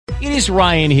It is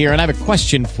Ryan here, and I have a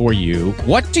question for you.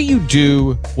 What do you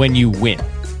do when you win?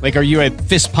 Like, are you a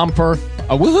fist pumper,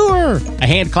 a woohooer, a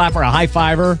hand clapper, a high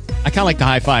fiver? I kind of like the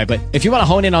high five, but if you want to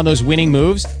hone in on those winning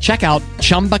moves, check out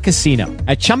Chumba Casino.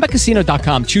 At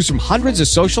ChumbaCasino.com, choose from hundreds of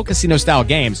social casino-style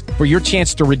games for your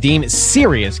chance to redeem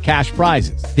serious cash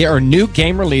prizes. There are new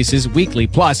game releases weekly,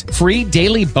 plus free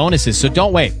daily bonuses. So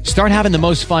don't wait. Start having the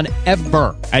most fun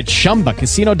ever at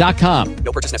ChumbaCasino.com.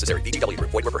 No purchase necessary. VGW Group.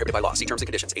 Void where prohibited by law. See terms and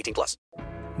conditions. 18+.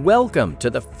 Welcome to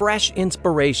the Fresh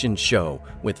Inspiration Show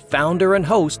with founder and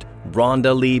host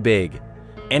Rhonda Liebig,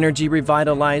 energy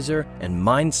revitalizer and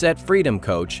mindset freedom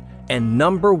coach and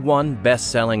 #1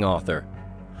 best-selling author.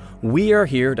 We are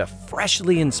here to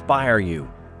freshly inspire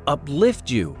you, uplift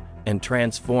you, and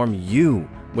transform you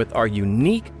with our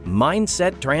unique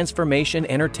Mindset Transformation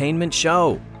Entertainment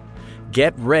Show.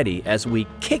 Get ready as we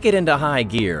kick it into high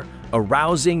gear,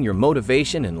 arousing your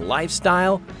motivation in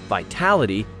lifestyle,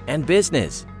 vitality, and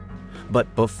business.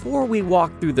 But before we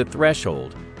walk through the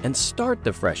threshold and start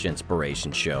the Fresh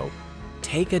Inspiration Show,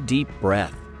 take a deep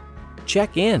breath.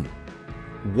 Check in.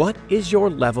 What is your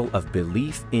level of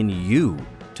belief in you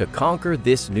to conquer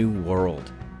this new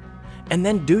world? And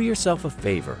then do yourself a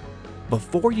favor.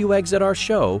 Before you exit our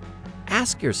show,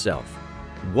 ask yourself,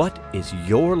 what is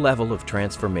your level of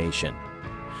transformation?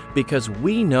 Because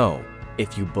we know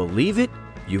if you believe it,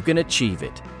 you can achieve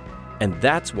it. And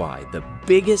that's why the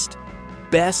biggest,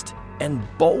 best, and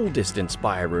boldest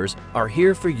inspirers are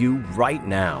here for you right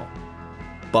now.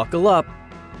 Buckle up.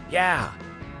 Yeah,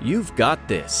 you've got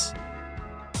this.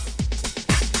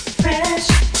 Fresh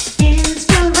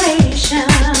inspiration.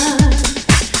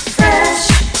 Fresh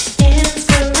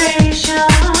inspiration.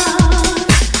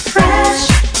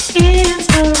 Fresh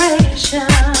inspiration.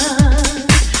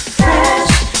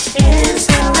 Fresh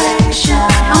inspiration.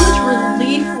 How much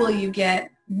relief will you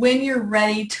get when you're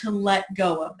ready to let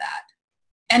go of that?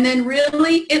 And then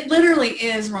really, it literally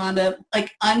is, Rhonda,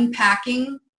 like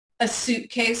unpacking a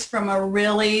suitcase from a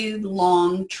really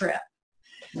long trip.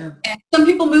 Yeah. And some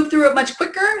people move through it much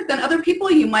quicker than other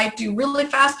people. You might do really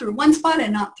fast through one spot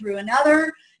and not through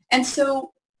another. And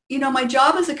so, you know, my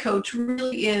job as a coach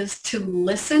really is to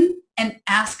listen and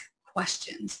ask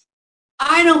questions.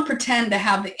 I don't pretend to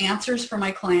have the answers for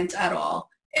my clients at all.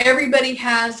 Everybody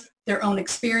has their own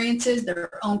experiences,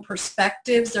 their own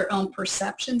perspectives, their own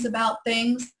perceptions about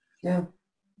things. Yeah.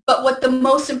 But what the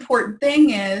most important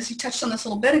thing is, you touched on this a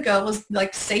little bit ago, was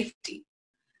like safety.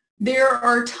 There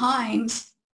are times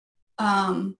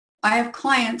I have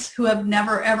clients who have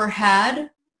never ever had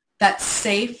that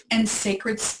safe and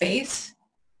sacred space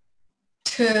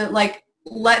to like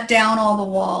let down all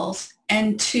the walls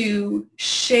and to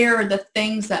share the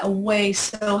things that weigh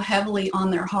so heavily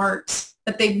on their hearts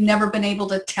that they've never been able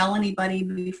to tell anybody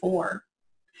before.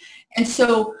 And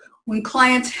so when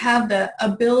clients have the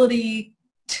ability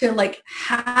to like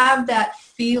have that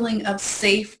feeling of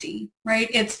safety, right?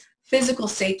 It's physical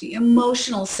safety,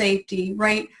 emotional safety,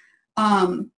 right?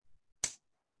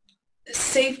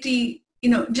 Safety, you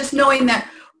know, just knowing that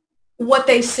what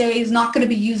they say is not going to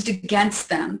be used against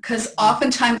them, because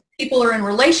oftentimes people are in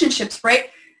relationships,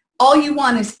 right? All you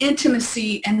want is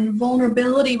intimacy and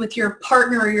vulnerability with your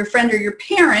partner or your friend or your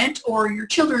parent or your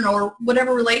children or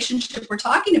whatever relationship we're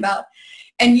talking about.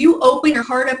 And you open your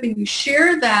heart up and you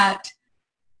share that,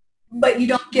 but you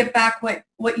don't get back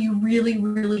what you really,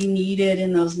 really needed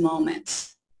in those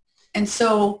moments. And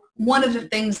so one of the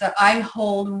things that I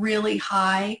hold really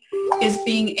high is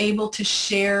being able to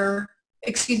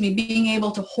being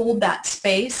able to hold that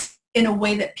space in a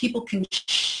way that people can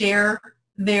share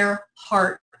their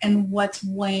heart and what's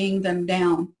weighing them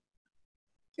down.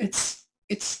 It's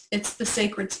the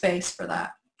sacred space for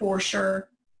that, for sure.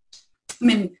 I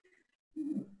mean,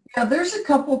 yeah, there's a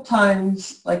couple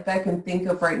times like I can think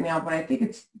of right now, but I think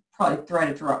it's probably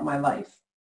threaded throughout my life.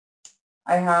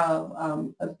 I have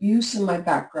abuse in my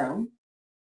background,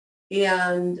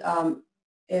 and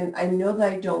I know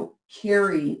that I don't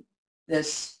carry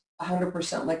this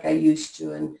 100% like I used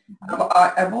to, and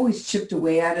I've always chipped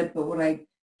away at it. But when I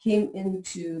came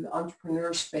into the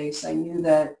entrepreneur space, I knew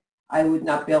that I would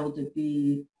not be able to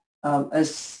be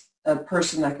as a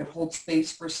person that could hold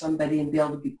space for somebody and be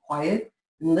able to be quiet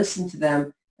and listen to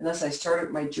them unless I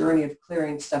started my journey of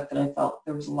clearing stuff that I felt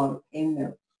there was a lot of pain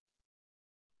there.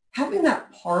 Having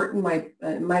that part in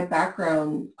my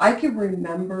background, I can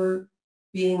remember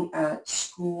being at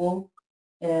school,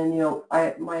 and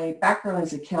my background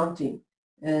is accounting,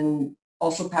 and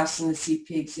also passing the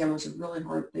CPA exam was a really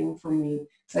hard thing for me.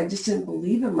 So I just didn't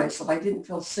believe in myself. I didn't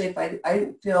feel safe. I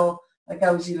didn't feel like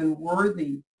I was even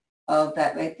worthy of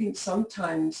that. And I think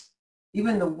sometimes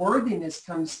even the worthiness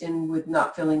comes in with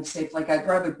not feeling safe. Like I'd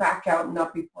rather back out and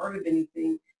not be part of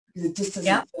anything because it just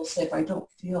doesn't feel safe. I don't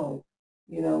feel,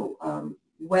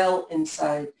 well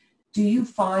inside. Do you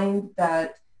find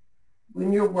that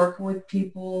when you're working with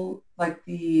people, like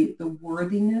the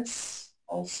worthiness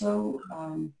also,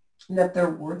 and that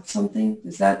they're worth something,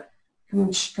 does that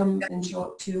come and show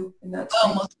up too in that space?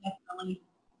 Oh, most definitely.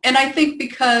 And I think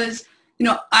because,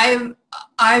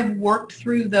 I've worked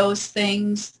through those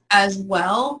things as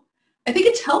well. I think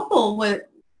it's helpful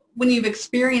when you've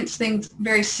experienced things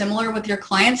very similar with your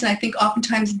clients. And I think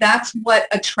oftentimes that's what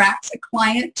attracts a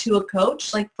client to a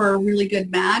coach, like for a really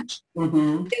good match.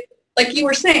 Mm-hmm. Like you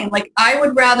were saying, like I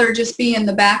would rather just be in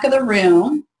the back of the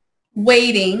room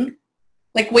waiting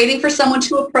for someone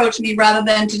to approach me rather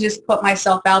than to just put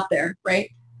myself out there, right?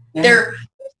 Yeah. There's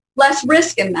less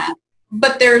risk in that,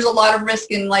 but there's a lot of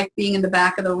risk in like being in the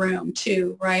back of the room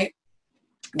too, right?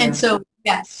 Yeah. And so,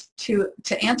 yes, to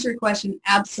answer your question,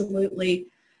 absolutely.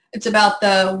 It's about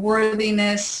the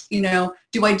worthiness,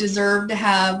 do I deserve to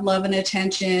have love and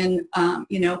attention,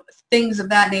 things of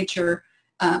that nature.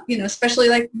 Especially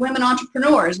like women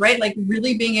entrepreneurs, right? Like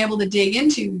really being able to dig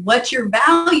into what's your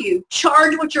value,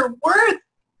 charge what you're worth,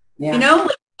 like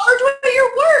charge what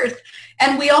you're worth.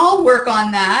 And we all work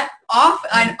on that. I'll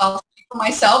speak for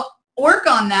myself, work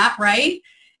on that, right?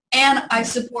 And I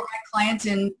support my clients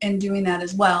in doing that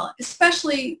as well,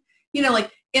 especially,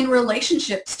 like in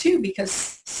relationships too,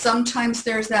 because sometimes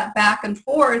there's that back and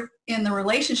forth in the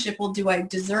relationship. Well, do I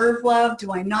deserve love?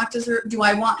 Do I not deserve?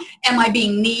 Am I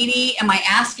being needy? Am I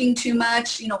asking too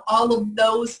much? All of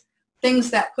those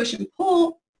things that push and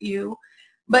pull you.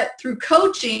 But through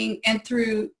coaching and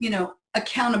through,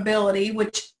 accountability,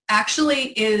 which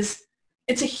actually it's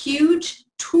a huge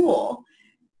tool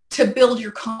to build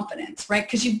your confidence, right?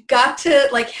 Because you've got to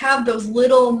like have those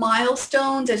little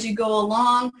milestones as you go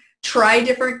along. Try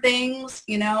different things,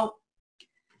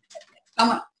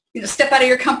 step out of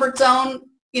your comfort zone.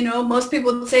 Most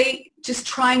people would say just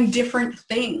trying different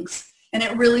things, and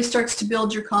it really starts to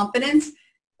build your confidence,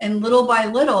 and little by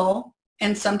little,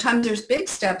 and sometimes there's big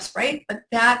steps, right? But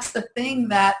that's the thing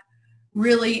that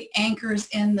really anchors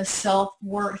in the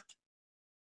self-worth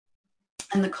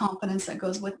and the confidence that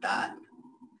goes with that.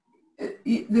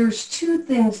 There's two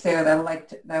things there that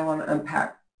I want to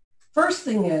unpack. First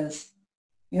thing is,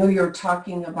 you're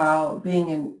talking about being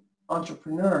an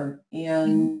entrepreneur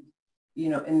and,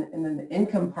 and then the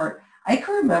income part. I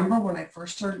can remember when I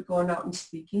first started going out and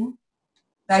speaking,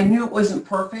 I knew it wasn't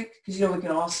perfect because, we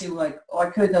can all see like, I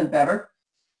could have done better.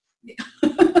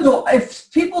 So if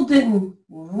people didn't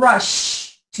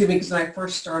rush to me, because when I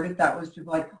first started, that was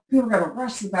people like, people are going to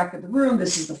rush to the back of the room.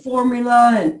 This is the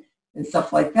formula and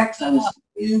stuff like that. Because I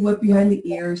was wet behind the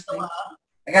ears.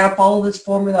 I got to follow this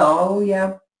formula. Oh,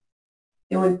 yeah.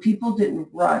 And when people didn't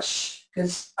rush,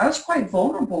 because I was quite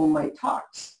vulnerable in my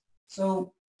talks,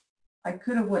 so I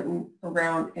could have went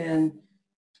around and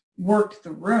worked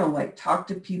the room, like talked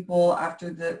to people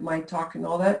after my talk and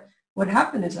all that. What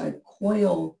happened is I'd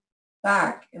coil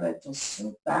back and I'd feel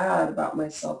so bad about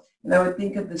myself. And I would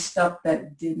think of the stuff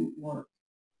that didn't work.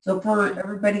 So for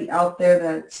everybody out there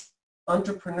that's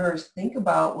entrepreneurs, think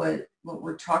about what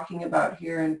we're talking about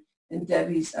here. And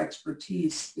Debbie's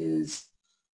expertise is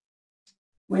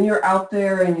when you're out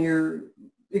there and you're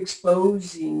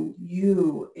exposing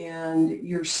you and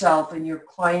yourself and your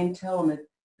clientele and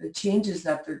the changes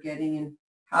that they're getting and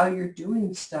how you're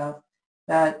doing stuff,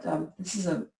 that this is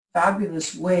a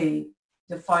fabulous way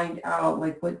to find out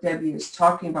like what Debbie is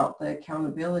talking about, the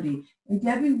accountability. And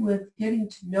Debbie, with getting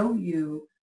to know you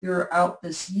throughout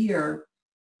this year,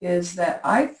 is that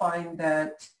I find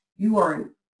that you are an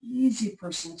easy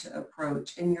person to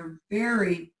approach and you're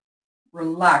very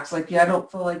relaxed. Like, I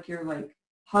don't feel like you're like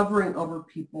hovering over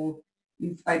people.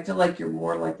 I feel like you're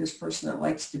more like this person that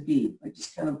likes to be, like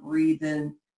just kind of breathe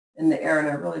in the air. And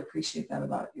I really appreciate that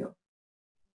about you.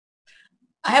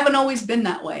 I haven't always been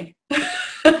that way.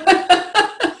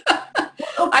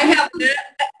 I haven't.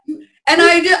 And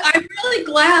I'm really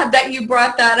glad that you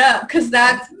brought that up because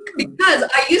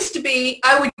I used to be,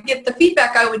 the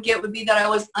feedback I would get would be that I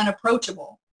was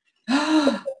unapproachable.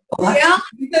 Yeah.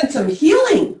 You've done some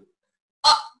healing.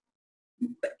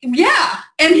 Yeah.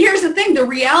 And here's the thing. The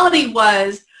reality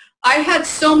was I had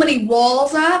so many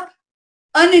walls up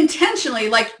unintentionally,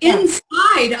 like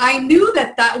inside. I knew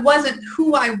that wasn't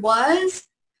who I was,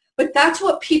 but that's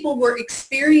what people were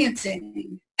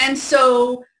experiencing. And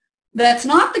so that's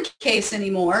not the case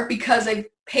anymore because I've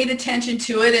paid attention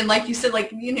to it. And like you said,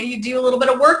 like, you do a little bit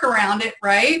of work around it,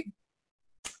 right?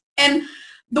 And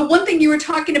the one thing you were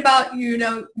talking about,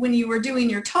 when you were doing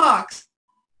your talks,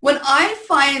 When I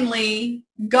finally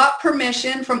got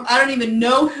permission from I don't even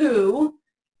know who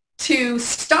to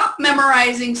stop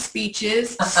memorizing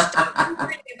speeches, stop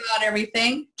worrying about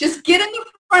everything, just get in the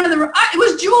front of the room. It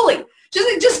was Julie.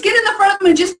 Just get in the front of them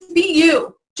and just be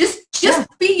you. Just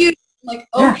be you. I'm like,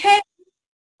 okay.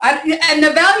 And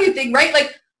the value thing, right?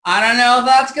 Like, I don't know if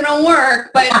that's going to work,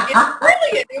 but it's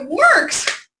brilliant. It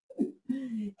works.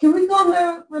 Can we go in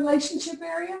the relationship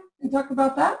area and talk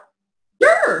about that?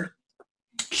 Sure.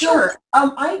 Sure.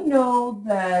 I know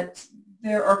that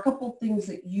there are a couple things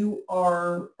that you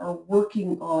are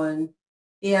working on,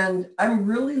 and I'm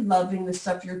really loving the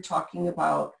stuff you're talking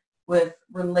about with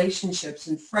relationships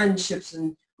and friendships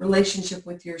and relationship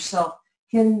with yourself.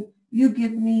 Can you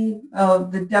give me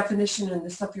the definition and the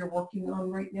stuff you're working on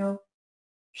right now?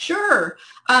 Sure.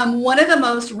 One of the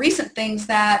most recent things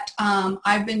that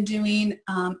I've been doing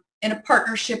in a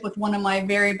partnership with one of my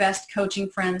very best coaching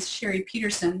friends, Sherry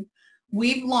Peterson,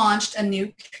 we've launched a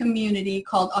new community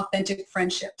called Authentic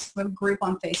Friendships, a group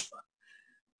on Facebook.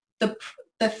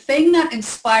 The thing that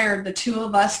inspired the two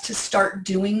of us to start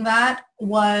doing that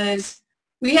was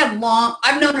I've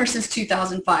known her since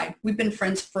 2005. We've been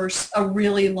friends for a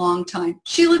really long time.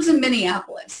 She lives in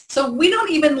Minneapolis, so we don't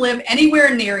even live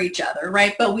anywhere near each other,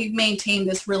 right? But we've maintained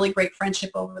this really great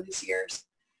friendship over these years.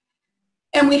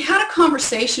 And we had a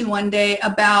conversation one day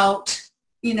about,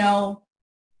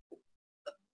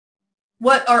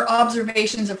 what our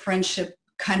observations of friendship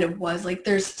kind of was. Like,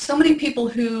 there's so many people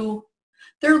who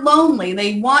they're lonely,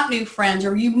 they want new friends,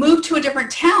 or you move to a different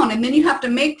town and then you have to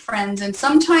make friends, and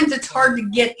sometimes it's hard to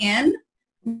get in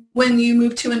when you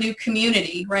move to a new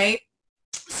community, right?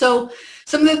 So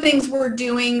some of the things we're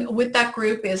doing with that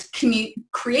group is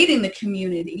creating the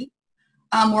community.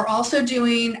 We're also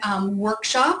doing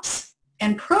workshops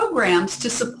and programs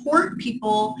to support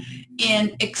people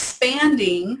in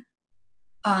expanding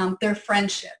their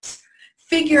friendships,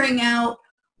 figuring out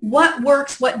what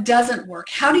works, what doesn't work.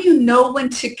 How do you know when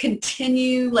to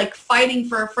continue like fighting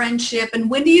for a friendship, and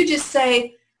when do you just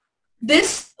say,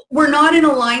 we're not in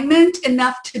alignment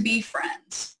enough to be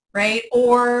friends, right?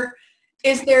 Or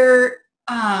is there,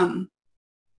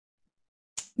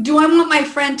 do I want my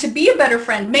friend to be a better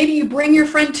friend? Maybe you bring your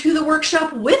friend to the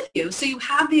workshop with you so you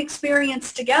have the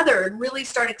experience together and really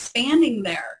start expanding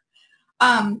there.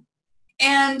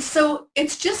 And so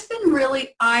it's just been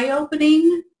really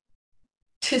eye-opening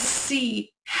to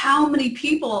see how many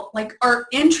people like are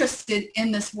interested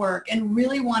in this work and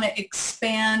really want to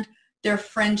expand their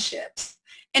friendships.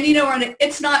 And Rhonda,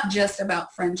 it's not just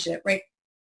about friendship, right?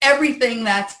 Everything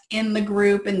that's in the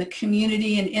group, in the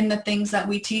community, and in the things that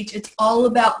we teach, it's all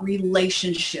about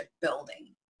relationship building.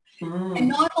 And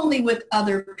not only with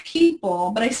other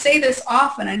people, but I say this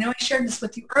often, I know I shared this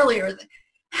with you earlier, that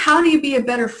how do you be a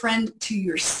better friend to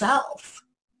yourself?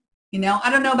 I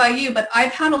don't know about you, but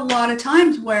I've had a lot of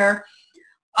times where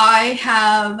I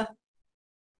have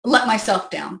let myself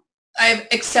down. I've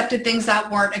accepted things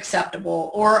that weren't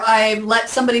acceptable, or I've let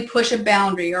somebody push a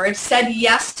boundary, or I've said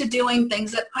yes to doing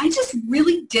things that I just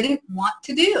really didn't want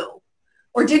to do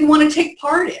or didn't want to take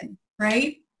part in,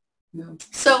 right? Yeah.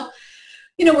 So,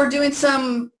 we're doing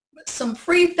some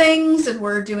free things, and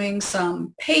we're doing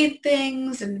some paid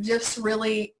things, and just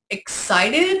really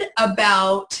excited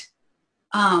about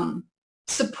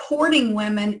supporting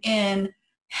women in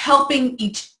helping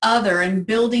each other and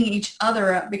building each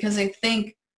other up, because I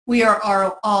think we are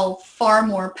all far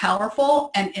more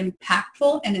powerful and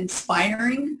impactful and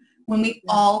inspiring when we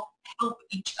all help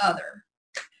each other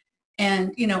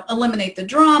and, eliminate the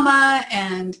drama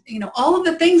and, all of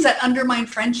the things that undermine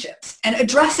friendships, and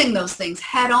addressing those things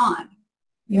head on.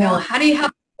 How do you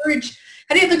have courage?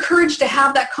 How do you have the courage to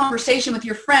have that conversation with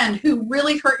your friend who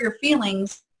really hurt your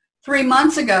feelings 3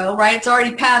 months ago, right? It's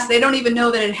already passed. They don't even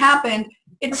know that it happened.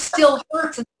 It still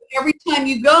hurts. And every time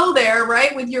you go there,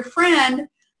 right, with your friend,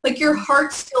 like your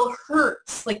heart still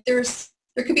hurts. Like there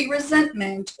could be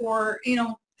resentment or,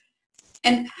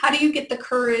 and how do you get the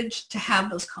courage to have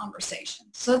those conversations?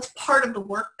 So that's part of the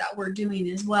work that we're doing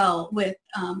as well with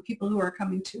people who are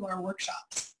coming to our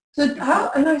workshops. So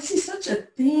and I see such a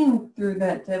theme through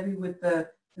that, Debbie, with the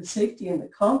safety and the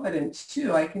confidence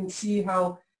too. I can see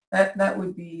how that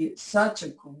would be such a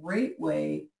great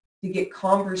way to get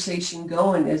conversation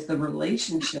going as the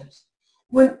relationships.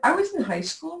 When I was in high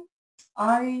school,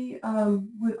 I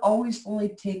would always only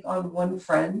take on one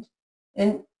friend.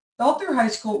 And all through high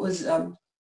school, it was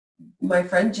my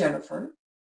friend Jennifer.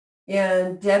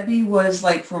 And Debbie was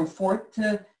like from 4th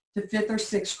to 5th or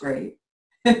 6th grade.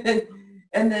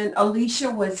 And then Alicia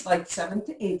was like 7th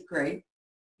to 8th grade,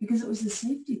 because it was a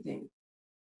safety thing.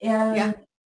 And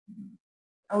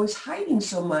I was hiding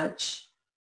so much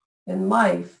in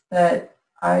life that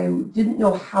I didn't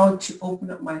know how to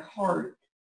open up my heart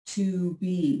to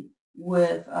be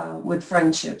with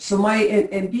friendships. So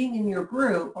and being in your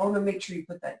group, I want to make sure you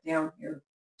put that down here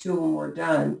too when we're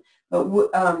done.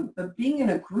 But being in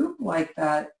a group like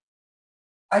that,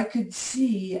 I could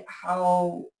see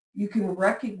how you can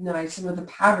recognize some of the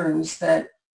patterns that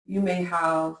you may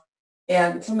have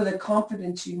and some of the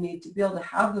confidence you need to be able to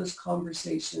have those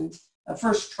conversations.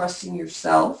 First, trusting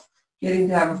yourself, getting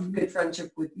to have a good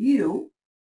friendship with you,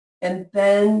 and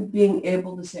then being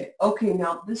able to say, okay,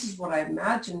 now this is what I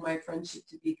imagine my friendship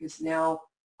to be because now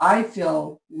I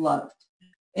feel loved.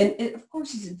 And it, of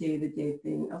course, is a day-to-day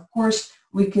thing. Of course,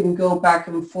 we can go back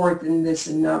and forth in this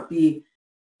and not be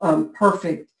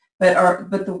perfect,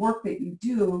 but the work that you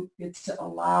do gets to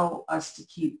allow us to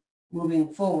keep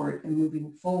moving forward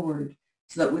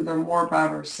so that we learn more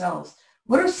about ourselves.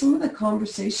 What are some of the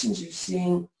conversations you're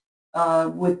seeing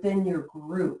within your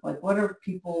group? Like what are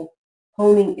people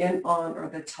honing in on or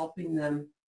that's helping them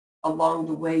along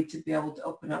the way to be able to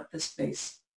open up the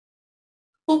space?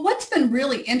 Well, what's been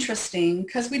really interesting,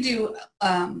 because we do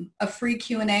a free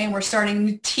Q&A and we're starting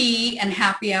with tea and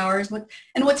happy hours.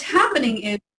 And what's happening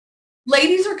is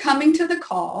ladies are coming to the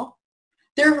call.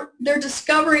 They're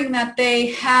discovering that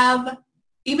they have,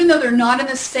 even though they're not in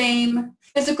the same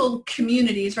physical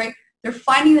communities, right? They're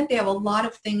finding that they have a lot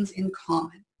of things in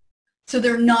common. So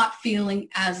they're not feeling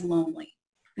as lonely.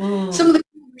 Some of the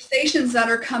conversations that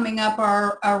are coming up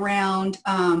are around,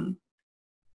 I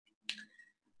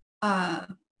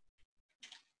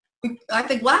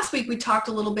think last week we talked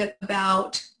a little bit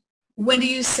about when do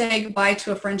you say goodbye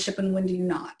to a friendship and when do you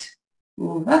not?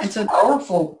 That's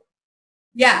powerful.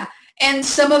 Yeah. And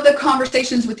some of the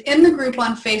conversations within the group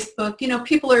on Facebook, you know,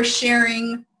 people are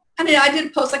sharing, I mean, I did a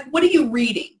post like, what are you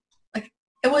reading? Like,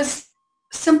 it was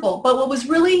simple. But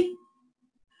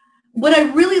what I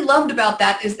really loved about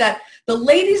that is that the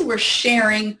ladies were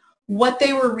sharing what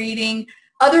they were reading.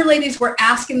 Other ladies were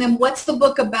asking them, what's the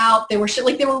book about? They were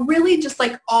they were really just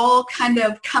like all kind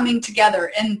of coming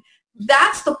together. And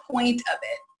that's the point of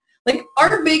it. Like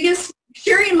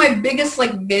Sherry and my biggest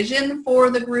like vision for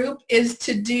the group is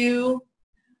to do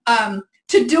a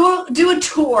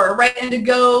tour, right? And to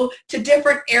go to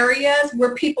different areas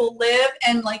where people live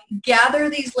and like gather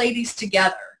these ladies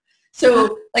together.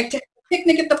 So like to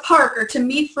picnic at the park or to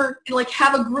meet for like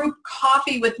have a group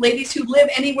coffee with ladies who live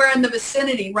anywhere in the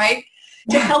vicinity, right?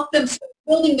 To help them start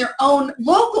building their own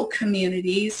local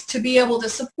communities to be able to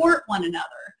support one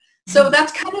another. So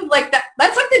that's kind of like that.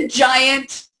 That's like the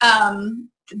giant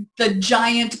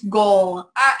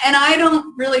goal. And I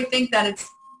don't really think that it's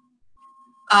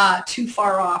too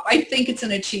far off. I think it's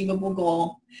an achievable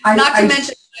goal. Not to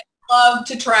mention I love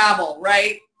to travel,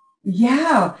 right?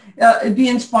 Yeah.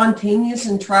 Being spontaneous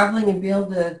and traveling and be able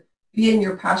to be in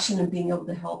your passion and being able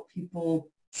to help people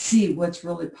see what's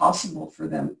really possible for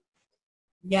them.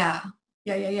 Yeah.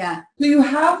 So you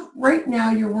have, right now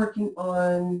you're working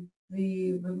on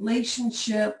the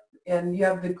relationship and you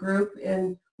have the group.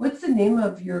 And what's the name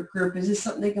of your group? Is this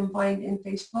something they can find in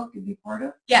Facebook and be part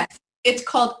of? Yes. It's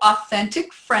called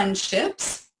Authentic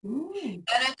Friendships. And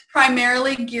it's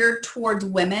primarily geared towards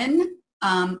women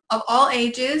of all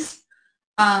ages.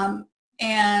 And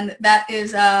that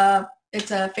is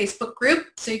it's a Facebook group,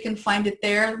 so you can find it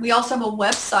there. We also have a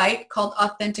website called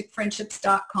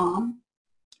AuthenticFriendships.com.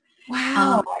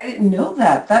 Wow, I didn't know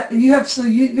that. So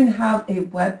you even have a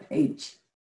web page.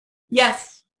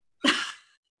 Yes.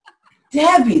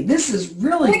 Debbie, this is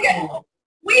really cool.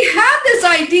 We had this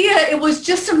idea. It was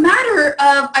just a matter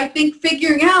of, I think,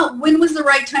 figuring out when was the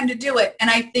right time to do it. And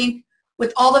I think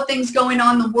with all the things going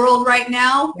on in the world right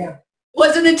now, it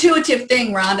was an intuitive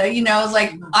thing, Rhonda. You know, it's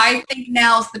like, I think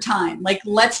now's the time. Like,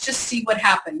 let's just see what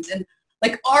happens. And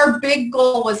like our big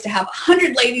goal was to have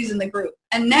 100 ladies in the group.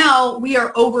 And now we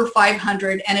are over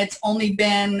 500 and it's only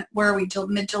been, where are we, till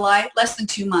mid-July? Less than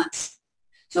 2 months.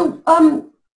 So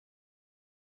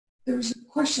there was a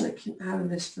question that came out of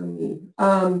this for me.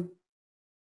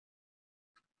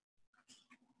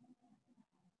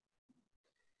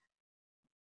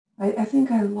 I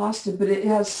think I lost it, but it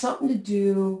has something to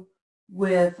do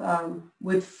with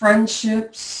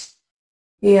friendships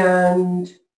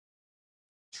and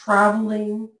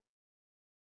traveling.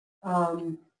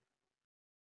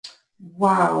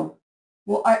 Wow.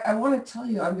 Well, I want to tell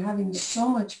you, I'm having so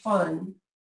much fun.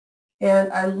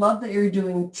 And I love that you're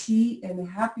doing tea and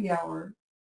happy hour.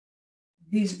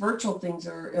 These virtual things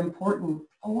are important.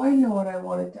 Oh, I know what I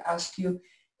wanted to ask you.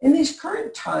 In these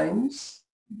current times,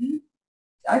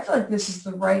 I feel like this is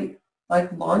the right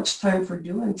launch time for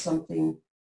doing something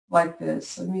like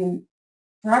this. I mean,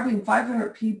 for having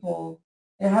 500 people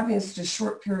and having such a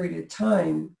short period of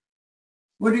time,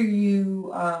 what are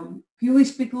you, can we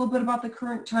speak a little bit about the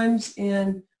current times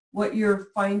and what you're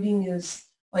finding is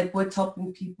like what's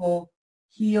helping people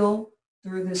heal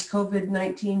through this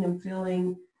COVID-19 and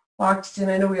feeling boxed in?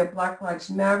 I know we have Black Lives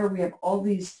Matter. We have all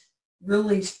these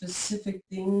really specific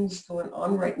things going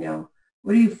on right now.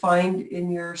 What do you find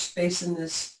in your space in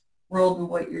this world and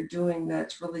what you're doing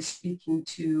that's really speaking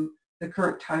to the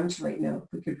current times right now?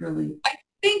 If we could really... I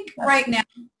think right now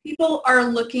people are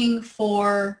looking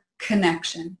for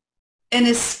connection, an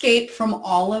escape from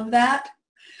all of that.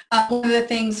 One of the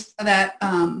things that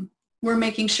we're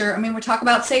making sure, I mean, we're talking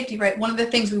about safety, right? One of the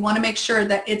things we want to make sure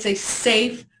that it's a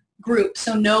safe group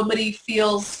so nobody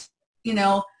feels, you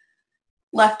know,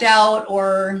 left out,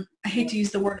 or I hate to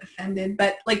use the word offended,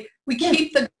 but like we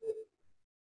keep the,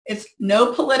 it's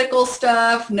no political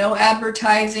stuff, no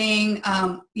advertising.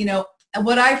 You know,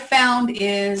 what I found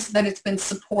is that it's been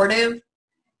supportive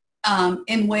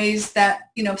in ways that,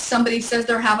 you know, if somebody says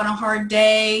they're having a hard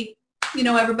day, you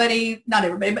know, everybody, not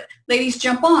everybody, but ladies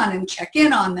jump on and check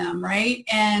in on them, right?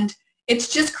 And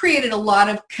it's just created a lot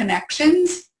of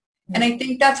connections. And I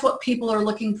think that's what people are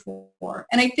looking for.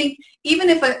 And I think even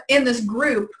if in this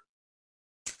group,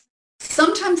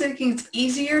 sometimes I think it's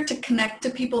easier to connect to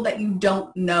people that you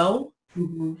don't know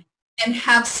and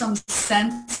have some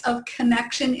sense of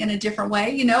connection in a different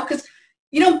way, you know, because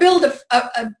you don't build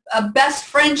a best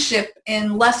friendship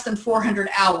in less than 400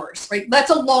 hours, right? That's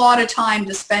a lot of time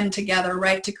to spend together,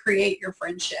 right, to create your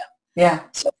friendship. Yeah.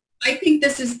 So I think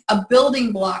this is a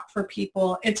building block for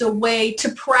people. It's a way to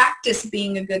practice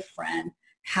being a good friend.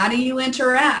 How do you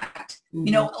interact?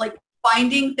 You know, like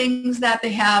finding things that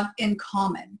they have in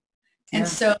common. And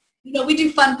so, you know, we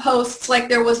do fun posts. Like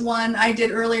there was one I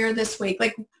did earlier this week.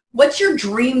 Like, what's your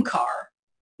dream car?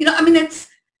 You know, I mean, it's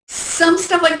some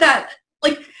stuff like that.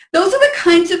 Like those are the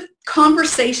kinds of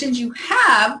conversations you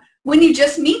have when you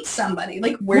just meet somebody.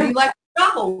 Like, where do you like to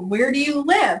travel? Where do you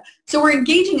live? So we're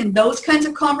engaging in those kinds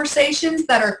of conversations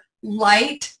that are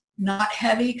light, not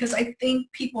heavy, because I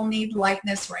think people need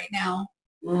lightness right now.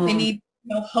 They need,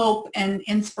 you know, hope and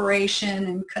inspiration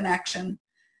and connection,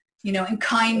 you know, and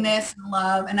kindness and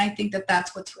love. And I think that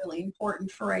that's what's really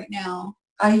important for right now.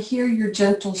 I hear your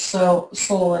gentle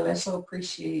soul, and I so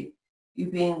appreciate you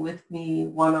being with me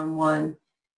one-on-one.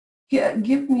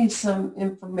 Give me some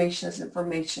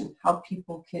information, how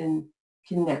people can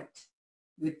connect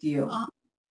with you.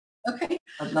 Okay.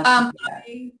 I'd love to do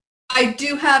that. I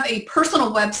do have a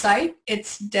personal website.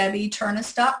 It's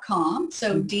DebbieTurnes.com.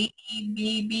 So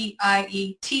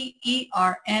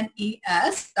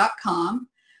DebbieTurnes.com.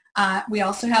 We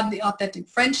also have the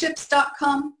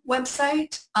AuthenticFriendships.com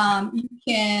website. You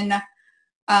can,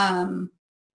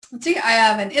 let's see, I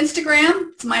have an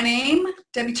Instagram. It's my name,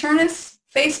 Debbie Turnes.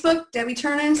 Facebook, Debbie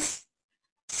Turnes.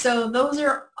 So those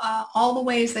are all the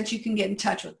ways that you can get in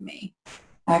touch with me.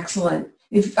 Excellent.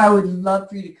 If I would love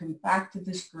for you to come back to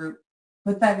this group,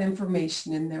 put that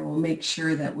information in there. We'll make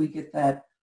sure that we get that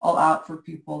all out for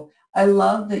people. I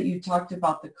love that you talked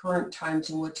about the current times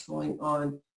and what's going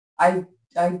on. I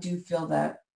do feel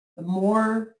that the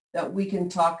more that we can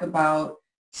talk about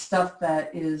stuff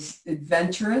that is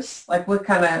adventurous, like what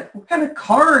kind of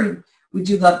car would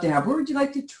you love to have? Where would you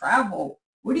like to travel?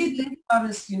 What do you think about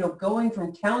us, you know, going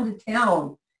from town to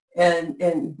town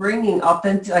and bringing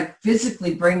authentic, like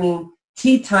physically bringing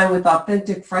tea time with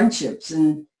authentic friendships?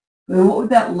 And I mean, what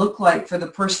would that look like for the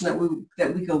person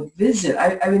that we go visit?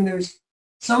 I mean, there's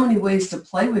so many ways to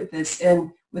play with this,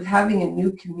 and with having a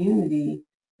new community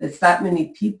that's that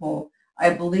many people,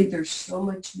 I believe there's so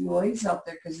much noise out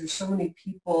there because there's so many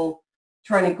people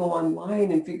trying to go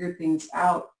online and figure things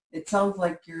out. It sounds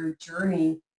like your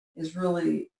journey is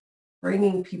really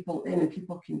bringing people in and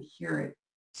people can hear it.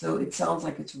 So it sounds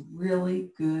like it's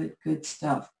really good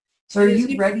stuff. So are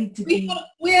you ready to be?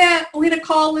 We had a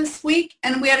call this week,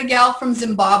 and we had a gal from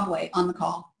Zimbabwe on the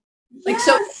call. Like, yes.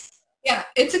 So, yeah,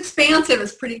 it's expansive.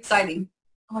 It's pretty exciting.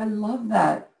 Oh, I love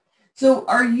that. So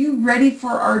are you ready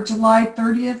for our July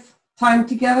 30th time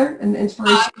together and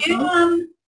inspiration? I'm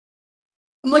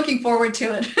looking forward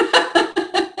to it.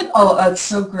 Oh, that's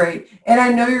so great. And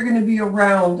I know you're going to be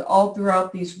around all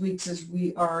throughout these weeks as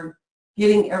we are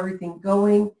getting everything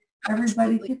going.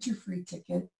 Everybody, get your free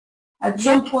ticket. At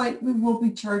some point, we will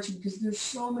be charging because there's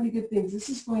so many good things. This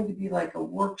is going to be like a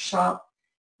workshop.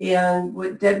 And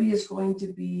what Debbie is going to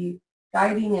be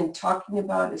guiding and talking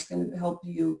about is going to help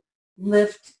you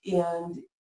lift. And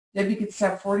Debbie gets to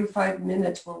have 45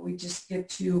 minutes where we just get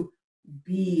to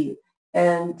be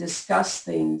and discuss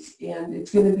things, and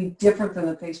it's going to be different than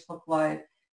the Facebook Live,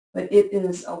 but it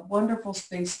is a wonderful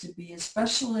space to be,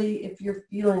 especially if you're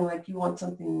feeling like you want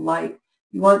something light.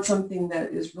 You want something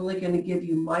that is really going to give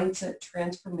you mindset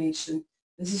transformation.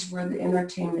 This is where the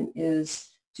entertainment is,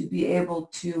 to be able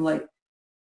to like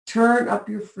turn up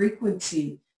your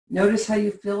frequency. Notice how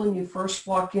you feel when you first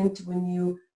walk into, when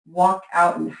you walk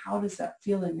out, and how does that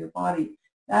feel in your body?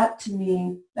 That, to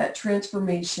me, that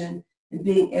transformation and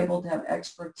being able to have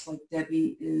experts like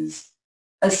Debbie is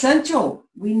essential.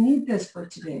 We need this for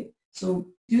today. So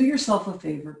do yourself a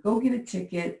favor. Go get a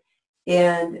ticket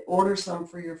and order some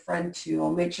for your friend too.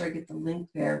 I'll make sure I get the link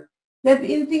there.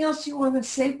 Debbie, anything else you want to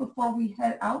say before we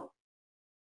head out?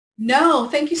 No,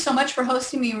 thank you so much for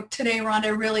hosting me today, Rhonda. I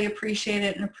really appreciate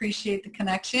it and appreciate the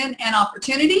connection and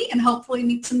opportunity, and hopefully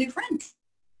meet some new friends.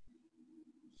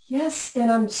 Yes,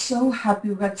 and I'm so happy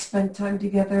we got to spend time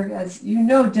together. As you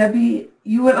know, Debbie,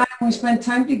 you and I, when we spend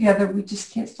time together, we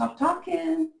just can't stop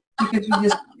talking because we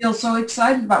just feel so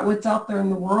excited about what's out there in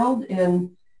the world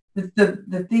and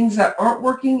the things that aren't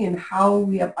working and how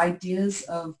we have ideas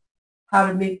of how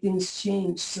to make things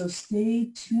change. So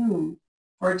stay tuned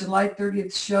for our July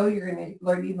 30th show. You're going to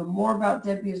learn even more about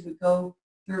Debbie as we go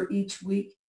through each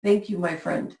week. Thank you, my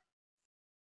friend.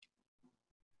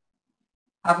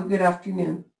 Have a good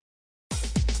afternoon.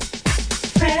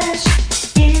 Fresh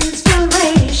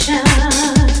inspiration.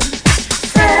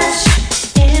 Fresh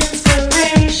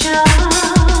inspiration.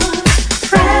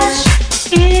 Fresh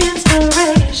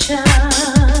inspiration.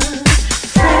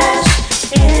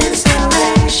 Fresh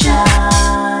inspiration.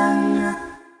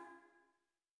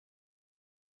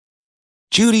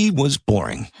 Judy was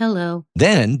boring. Hello.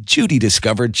 Then Judy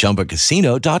discovered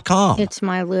ChumbaCasino.com. It's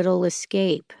my little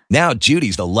escape. Now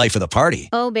Judy's the life of the party.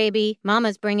 Oh, baby,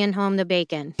 mama's bringing home the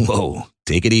bacon. Whoa,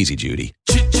 take it easy, Judy.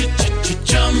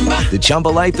 The Chumba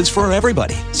life is for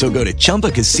everybody. So go to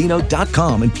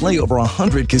ChumbaCasino.com and play over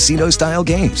 100 casino-style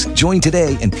games. Join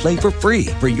today and play for free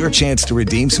for your chance to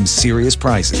redeem some serious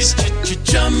prizes.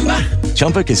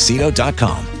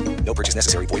 ChumbaCasino.com. No purchase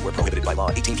necessary. Void where prohibited by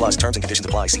law. 18 plus terms and conditions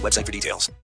apply. See website for details.